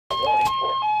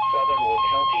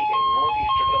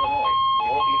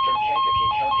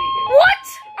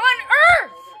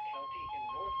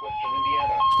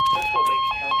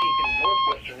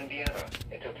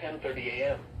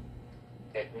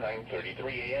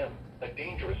a.m., a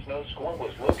dangerous snow squall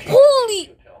was located Holy!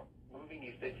 in Hotel, moving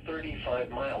east at 35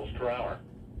 miles per hour.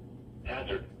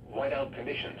 Hazard, whiteout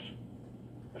conditions.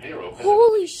 Zero.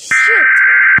 Holy shit!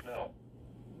 Snow.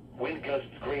 Wind gusts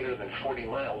greater than 40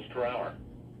 miles per hour.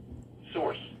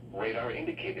 Source, radar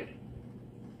indicated.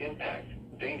 Impact,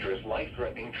 dangerous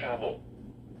life-threatening travel.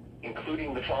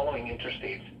 Including the following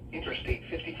interstates. Interstate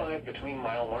 55 between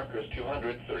mile markers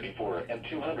 234 and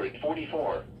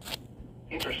 244.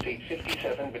 Interstate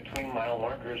 57 between mile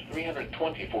markers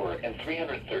 324 and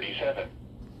 337.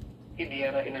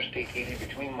 Indiana Interstate 80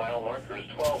 between mile markers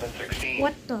 12 and 16.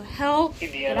 What the hell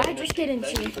Indiana did I just get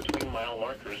Interstate into? 90 between mile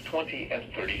markers 20 and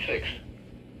 36.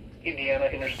 Indiana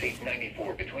Interstate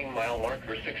 94 between mile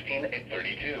markers 16 and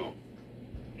 32.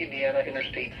 Indiana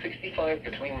Interstate 65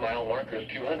 between mile markers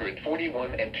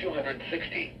 241 and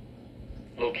 260.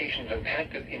 Locations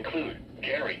impacted include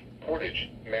Gary, Portage,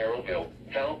 Merrillville,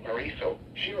 Valparaiso,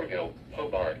 Shearville,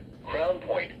 Hobart, Crown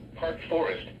Point, Park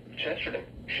Forest, Chesterton,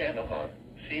 Channahon,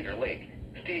 Cedar Lake,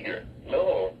 Steger,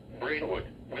 Lowell, Braidwood,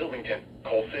 Wilmington,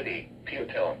 Coal City,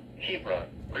 Peotone, Hebron,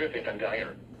 Griffith, and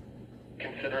Dyer.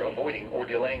 Consider avoiding or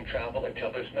delaying travel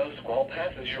until the snow squall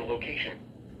passes your location.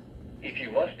 If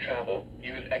you must travel,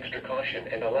 use extra caution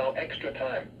and allow extra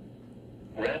time.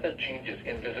 Rapid changes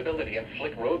in visibility and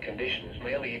slick road conditions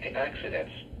may lead to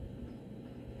accidents.